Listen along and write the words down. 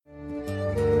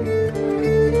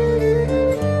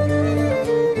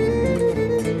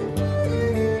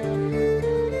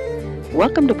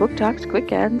Welcome to Book Talks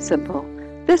Quick and Simple.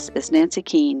 This is Nancy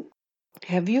Keene.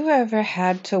 Have you ever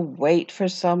had to wait for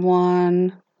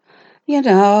someone? You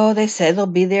know, they say they'll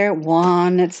be there at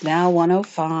 1. It's now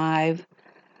 1:05.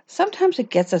 Sometimes it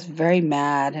gets us very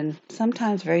mad and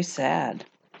sometimes very sad.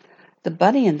 The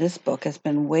bunny in this book has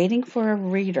been waiting for a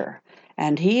reader,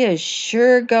 and he is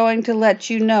sure going to let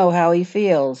you know how he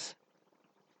feels.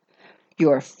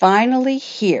 You're Finally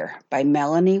Here by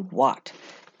Melanie Watt.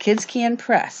 Kids Can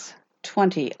Press,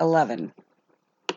 2011.